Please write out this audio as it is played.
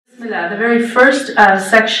Alhamdulillah, the very first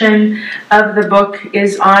section of the book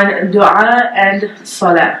is on dua and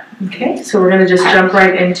salah. Okay, so we're going to just jump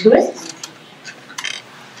right into it.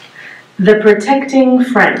 The protecting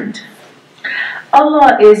friend.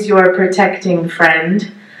 Allah is your protecting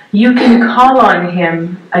friend. You can call on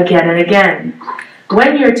Him again and again.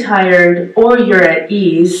 When you're tired or you're at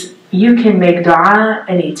ease, you can make dua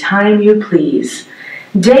anytime you please.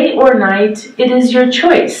 Day or night, it is your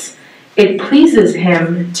choice. It pleases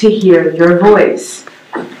Him to hear your voice.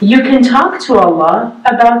 You can talk to Allah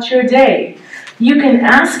about your day. You can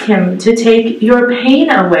ask Him to take your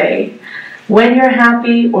pain away. When you're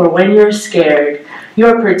happy or when you're scared,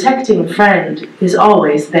 your protecting friend is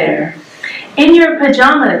always there. In your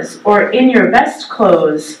pajamas or in your best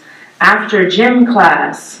clothes, after gym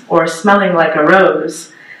class or smelling like a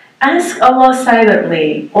rose, ask Allah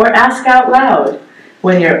silently or ask out loud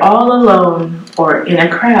when you're all alone or in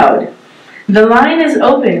a crowd. The line is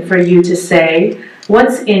open for you to say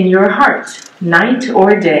what's in your heart, night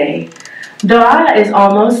or day. Dua is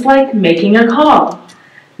almost like making a call.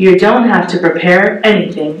 You don't have to prepare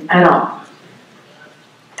anything at all.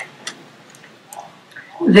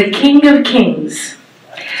 The King of Kings.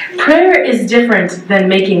 Prayer is different than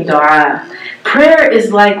making dua. Prayer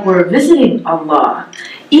is like we're visiting Allah.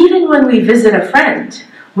 Even when we visit a friend,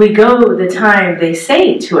 we go the time they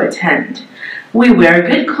say to attend. We wear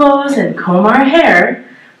good clothes and comb our hair.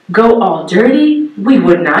 Go all dirty, we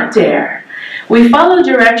would not dare. We follow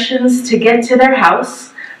directions to get to their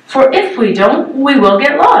house, for if we don't, we will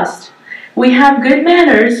get lost. We have good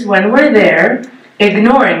manners when we're there.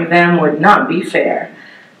 Ignoring them would not be fair.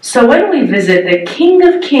 So when we visit the King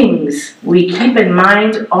of Kings, we keep in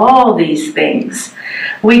mind all these things.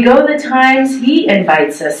 We go the times He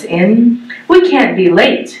invites us in. We can't be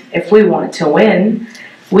late if we want to win.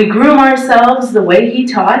 We groom ourselves the way He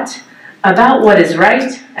taught about what is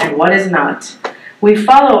right and what is not. We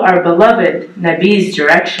follow our beloved Nabi's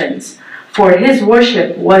directions, for His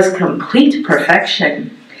worship was complete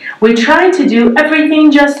perfection. We try to do everything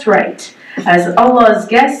just right, as Allah's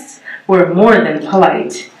guests were more than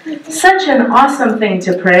polite. Such an awesome thing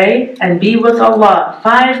to pray and be with Allah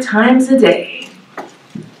 5 times a day.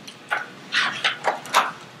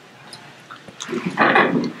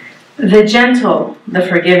 The gentle, the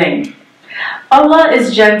forgiving. Allah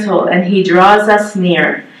is gentle and He draws us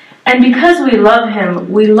near. And because we love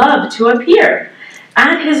Him, we love to appear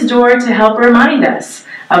at His door to help remind us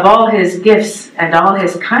of all His gifts and all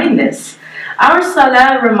His kindness. Our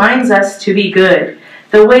salah reminds us to be good,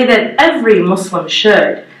 the way that every Muslim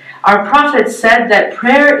should. Our Prophet said that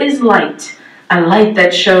prayer is light, a light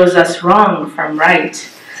that shows us wrong from right,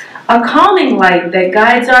 a calming light that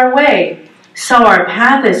guides our way, so our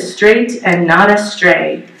path is straight and not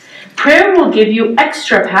astray. Prayer will give you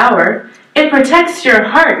extra power. It protects your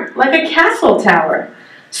heart like a castle tower.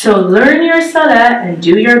 So learn your salah and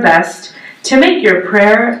do your best to make your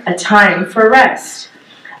prayer a time for rest.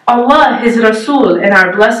 Allah, His Rasul, and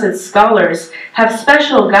our blessed scholars have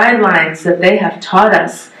special guidelines that they have taught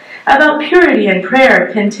us about purity and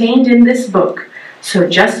prayer contained in this book. So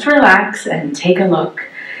just relax and take a look.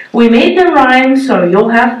 We made them rhyme so you'll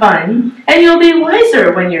have fun, and you'll be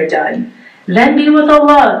wiser when you're done. Then be with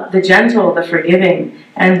Allah, the gentle, the forgiving,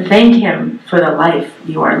 and thank Him for the life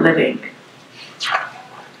you are living.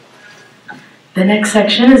 The next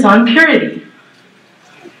section is on purity.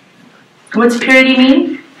 What's purity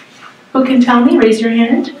mean? Who can tell me? Raise your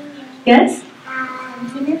hand. Yes?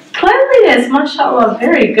 Cleanliness, mashallah,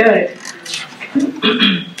 very good.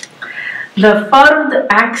 The fard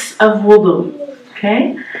acts of wudu.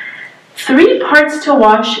 Okay? 3 parts to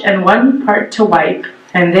wash and 1 part to wipe,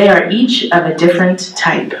 and they are each of a different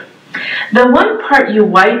type. The 1 part you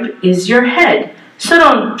wipe is your head, so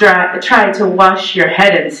don't try to wash your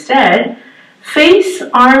head instead. Face,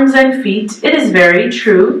 arms, and feet, it is very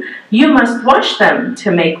true, you must wash them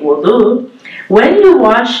to make wudu. When you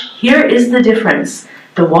wash, here is the difference.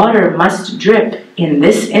 The water must drip in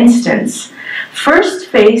this instance. First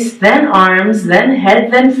face, then arms, then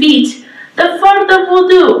head, then feet. The fard of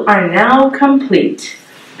wudu are now complete.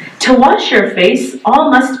 To wash your face, all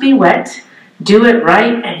must be wet. Do it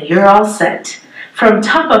right and you're all set. From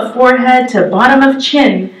top of forehead to bottom of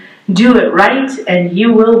chin, do it right and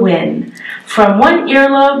you will win. From one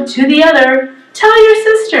earlobe to the other, tell your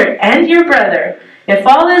sister and your brother. If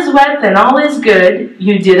all is wet, then all is good.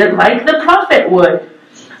 You did it like the Prophet would.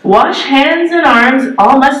 Wash hands and arms,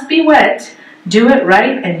 all must be wet. Do it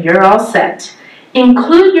right and you're all set.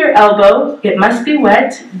 Include your elbow, it must be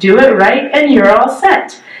wet. Do it right and you're all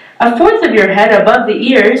set. 1/4 of your head above the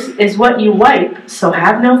ears is what you wipe, so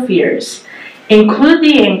have no fears. Include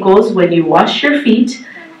the ankles when you wash your feet.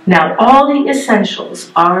 Now all the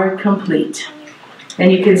essentials are complete.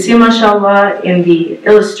 And you can see, mashallah, in the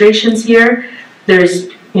illustrations here, there's,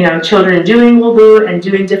 you know, children doing wudu and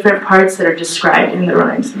doing different parts that are described in the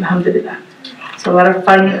rhymes. Alhamdulillah. So a lot of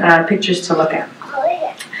fun pictures to look at.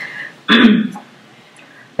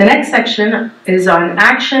 The next section is on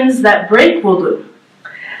actions that break wudu.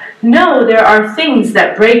 No, there are things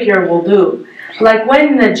that break your wudu, like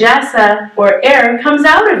when najasa or air comes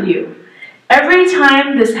out of you. Every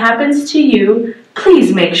time this happens to you,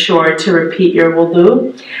 please make sure to repeat your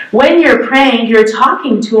wudu. When you're praying, you're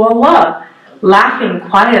talking to Allah. Laughing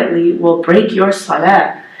quietly will break your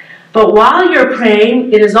salah. But while you're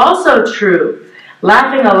praying, it is also true.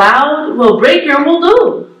 Laughing aloud will break your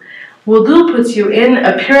wudu. Wudu puts you in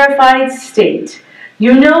a purified state.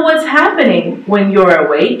 You know what's happening when you're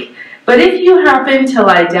awake, but if you happen to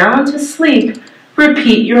lie down to sleep,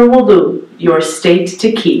 repeat your wudu, your state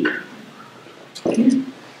to keep.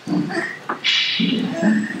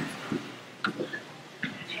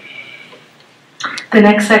 The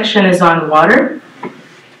next section is on water.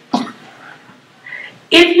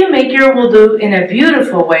 If you make your wudu in a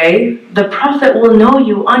beautiful way, the Prophet will know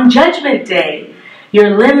you on Judgment Day.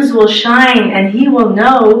 Your limbs will shine and he will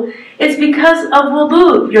know it's because of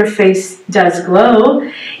wudu your face does glow.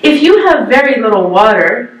 If you have very little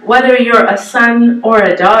water, whether you're a son or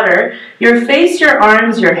a daughter, your face, your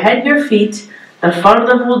arms, your head, your feet, the fard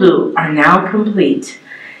of wudu are now complete.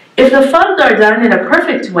 If the fard are done in a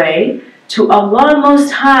perfect way, to Allah Most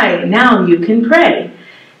High now you can pray.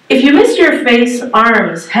 If you miss your face,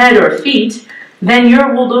 arms, head, or feet, then your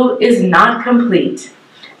wudu is not complete.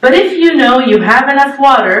 But if you know you have enough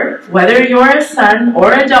water, whether you're a son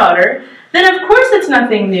or a daughter, then of course it's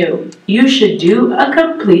nothing new. You should do a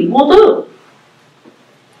complete wudu.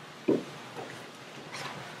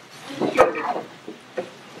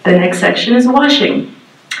 The next section is washing.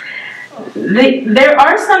 There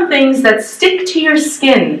are some things that stick to your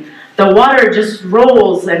skin. The water just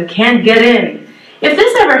rolls and can't get in. If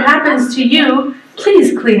this ever happens to you,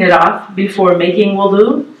 please clean it off before making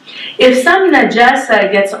wudu. If some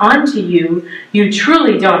najasa gets onto you, you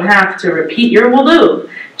truly don't have to repeat your wudu.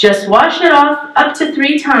 Just wash it off up to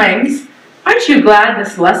 3 times. Aren't you glad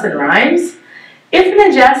this lesson rhymes? If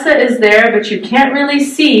najasa is there but you can't really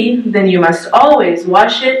see, then you must always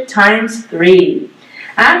wash it times 3.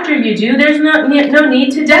 After you do, there's no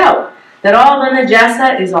need to doubt that all the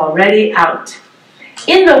najasa is already out.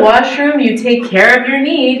 In the washroom, you take care of your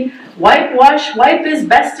need. Wipe, wash, wipe is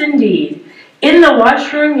best indeed. In the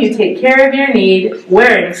washroom, you take care of your need.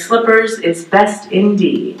 Wearing slippers is best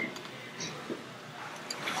indeed.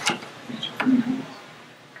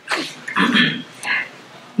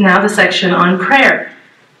 Now the section on prayer,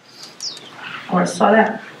 or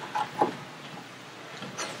salah.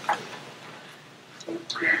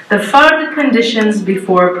 The fard conditions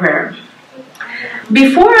before prayer.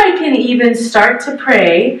 Before I can even start to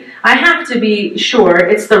pray, I have to be sure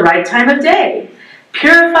it's the right time of day.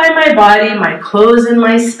 Purify my body, my clothes, and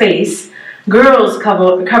my space. Girls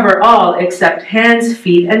cover all except hands,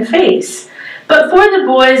 feet, and face. But for the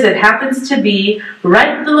boys, it happens to be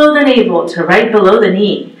right below the navel to right below the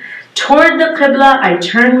knee. Toward the Qibla, I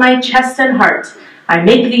turn my chest and heart. I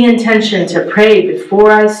make the intention to pray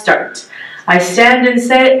before I start. I stand and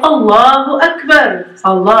say, Allahu Akbar.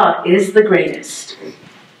 Allah is the greatest.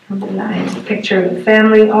 Alhamdulillah. It's a picture of the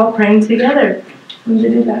family all praying together.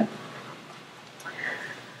 Alhamdulillah.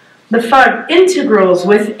 The fard, integrals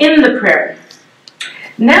within the prayer.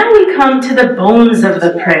 Now we come to the bones of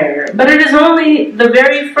the prayer, but it is only the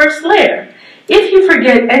very first layer. If you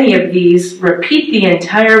forget any of these, repeat the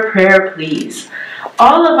entire prayer, please.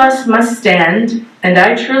 All of us must stand, and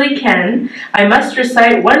I truly can. I must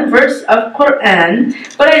recite one verse of Quran,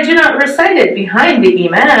 but I do not recite it behind the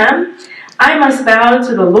Imam. I must bow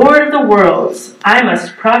to the Lord of the worlds. I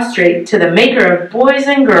must prostrate to the Maker of boys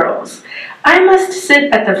and girls. I must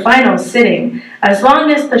sit at the final sitting, as long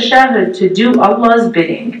as the shahid to do Allah's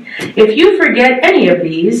bidding. If you forget any of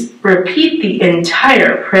these, repeat the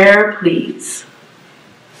entire prayer, please.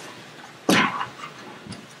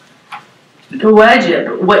 The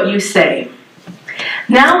wajib, what you say.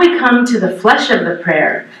 Now we come to the flesh of the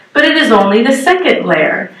prayer, but it is only the second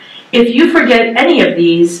layer. If you forget any of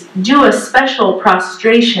these, do a special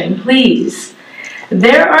prostration, please.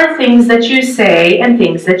 There are things that you say and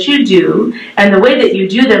things that you do, and the way that you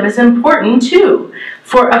do them is important too.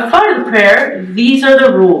 For a fard prayer, these are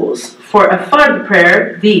the rules. For a fard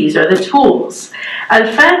prayer, these are the tools.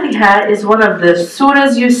 Al-Fatiha is one of the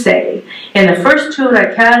surahs you say. In the first 2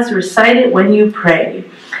 rakahs, recite it when you pray.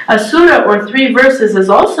 A surah or 3 verses is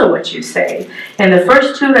also what you say. In the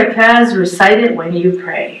first 2 rakahs, recite it when you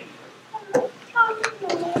pray.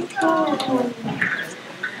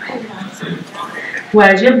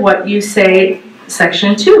 Wajib, what you say,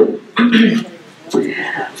 section 2.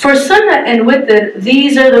 For sunnah and witr,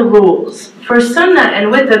 these are the rules. For sunnah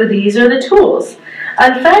and witr, these are the tools.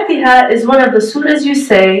 Al-Fatiha is one of the surahs you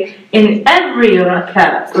say in every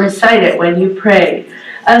rakah. Recite it when you pray.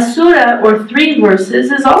 A surah or 3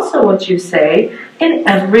 verses is also what you say in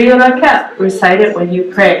every rakah. Recite it when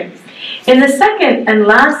you pray. In the second and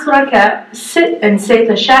last rakah, sit and say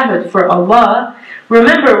tashahhud for Allah.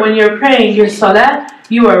 Remember, when you're praying your salah,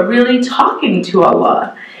 you are really talking to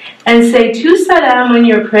Allah. And say 2 salam when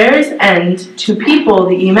your prayers end to people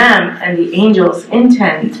the imam and the angels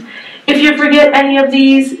intend. If you forget any of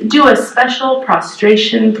these, do a special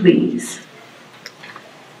prostration, please.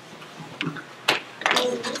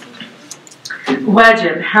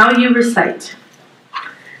 Wajib, how you recite.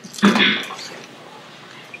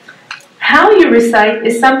 How you recite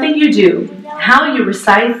is something you do. How you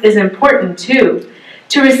recite is important too.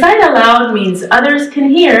 To recite aloud means others can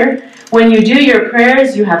hear. When you do your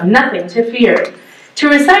prayers, you have nothing to fear. To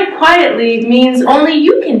recite quietly means only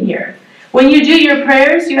you can hear. When you do your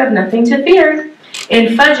prayers, you have nothing to fear.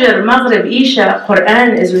 In Fajr, Maghrib, Isha,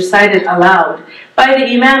 Quran is recited aloud by the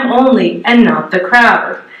Imam only and not the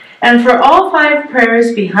crowd. And for all 5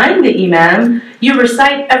 prayers behind the Imam, you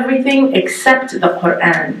recite everything except the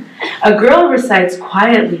Quran. A girl recites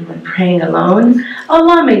quietly when praying alone.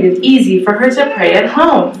 Allah made it easy for her to pray at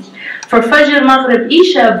home. For Fajr, Maghrib,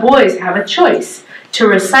 Isha, boys have a choice to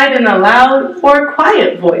recite in a loud or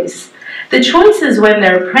quiet voice. The choice is when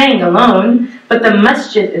they're praying alone, but the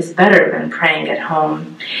masjid is better than praying at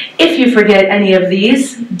home. If you forget any of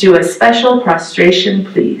these, do a special prostration,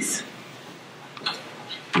 please.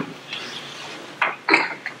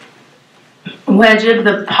 Wajib,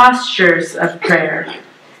 the postures of prayer.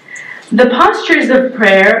 The postures of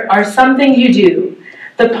prayer are something you do.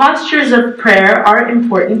 The postures of prayer are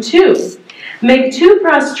important too. Make 2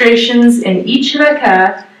 prostrations in each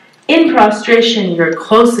rakah. In prostration, you're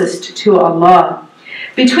closest to Allah.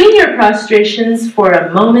 Between your prostrations, for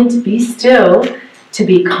a moment be still. To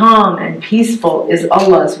be calm and peaceful is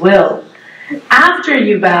Allah's will. After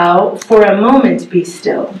you bow, for a moment be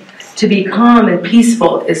still. To be calm and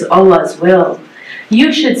peaceful is Allah's will.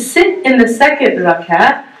 You should sit in the second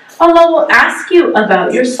rakah. Allah will ask you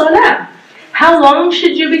about your salah. How long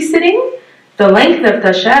should you be sitting? The length of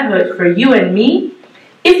tashahhud for you and me.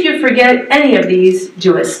 If you forget any of these,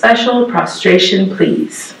 do a special prostration,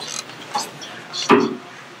 please.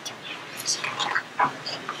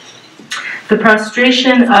 The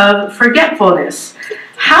prostration of forgetfulness.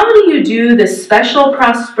 How do you do this special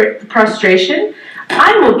prostration?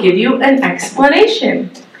 I will give you an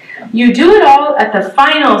explanation. You do it all at the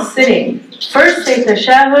final sitting. First say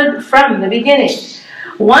tashahhud from the beginning.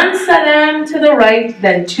 1 salam to the right,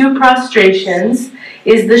 then 2 prostrations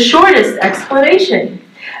is the shortest explanation.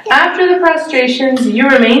 After the prostrations, you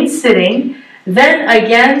remain sitting, then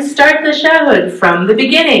again start the tashahhud from the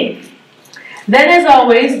beginning. Then as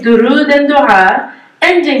always, durood and dua,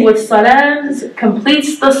 ending with salams,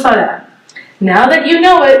 completes the salah. Now that you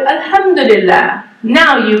know it, alhamdulillah,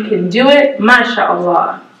 now you can do it,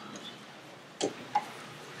 mashallah.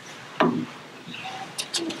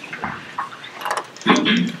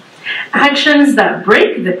 Actions that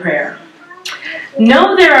break the prayer.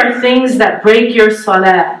 Know there are things that break your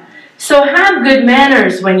salah, so have good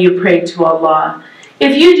manners when you pray to Allah.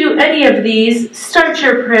 If you do any of these, start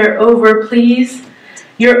your prayer over, please.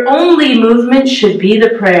 Your only movement should be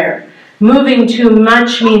the prayer. Moving too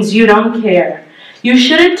much means you don't care. You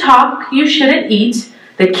shouldn't talk, you shouldn't eat.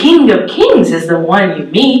 The King of Kings is the one you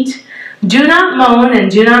meet. Do not moan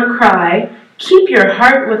and do not cry. Keep your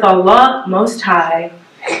heart with Allah Most High.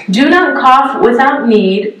 Do not cough without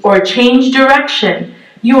need or change direction.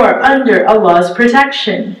 You are under Allah's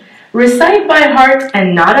protection. Recite by heart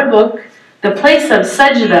and not a book. The place of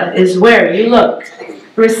sajda is where you look.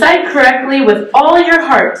 Recite correctly with all your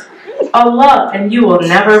heart. Allah and you will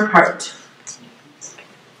never part.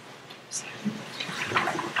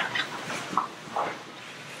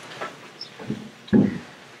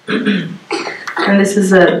 And this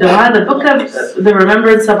is a dua, the book of the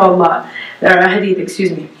remembrance of Allah, or a hadith,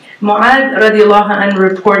 excuse me. Mu'adh radiallahu anh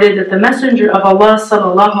reported that the Messenger of Allah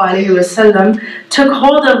sallallahu alayhi wasallam took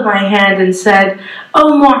hold of my hand and said,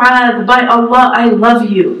 "O Mu'adh, by Allah I love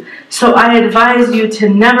you. So I advise you to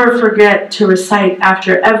never forget to recite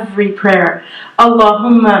after every prayer,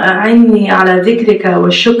 Allahumma a'inni ala dhikrika wa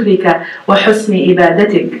shukrika wa husni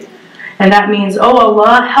ibadatik." And that means, oh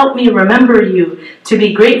Allah, help me remember you, to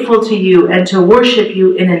be grateful to you, and to worship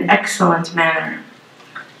you in an excellent manner.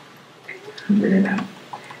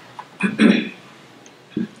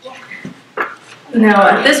 Now,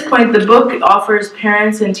 at this point, the book offers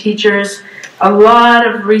parents and teachers a lot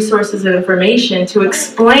of resources and information to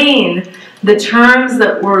explain the terms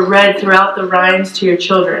that were read throughout the rhymes to your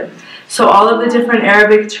children. So all of the different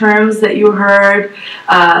Arabic terms that you heard,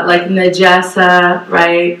 like najasa,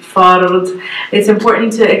 right, fard, it's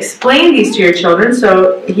important to explain these to your children.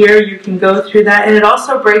 So here you can go through that. And it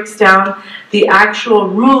also breaks down the actual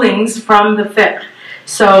rulings from the fiqh.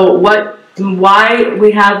 So why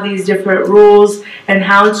we have these different rules and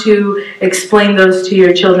how to explain those to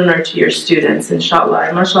your children or to your students, inshallah.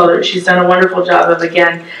 And mashallah, she's done a wonderful job of,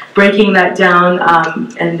 again, breaking that down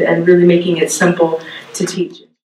and really making it simple to teach.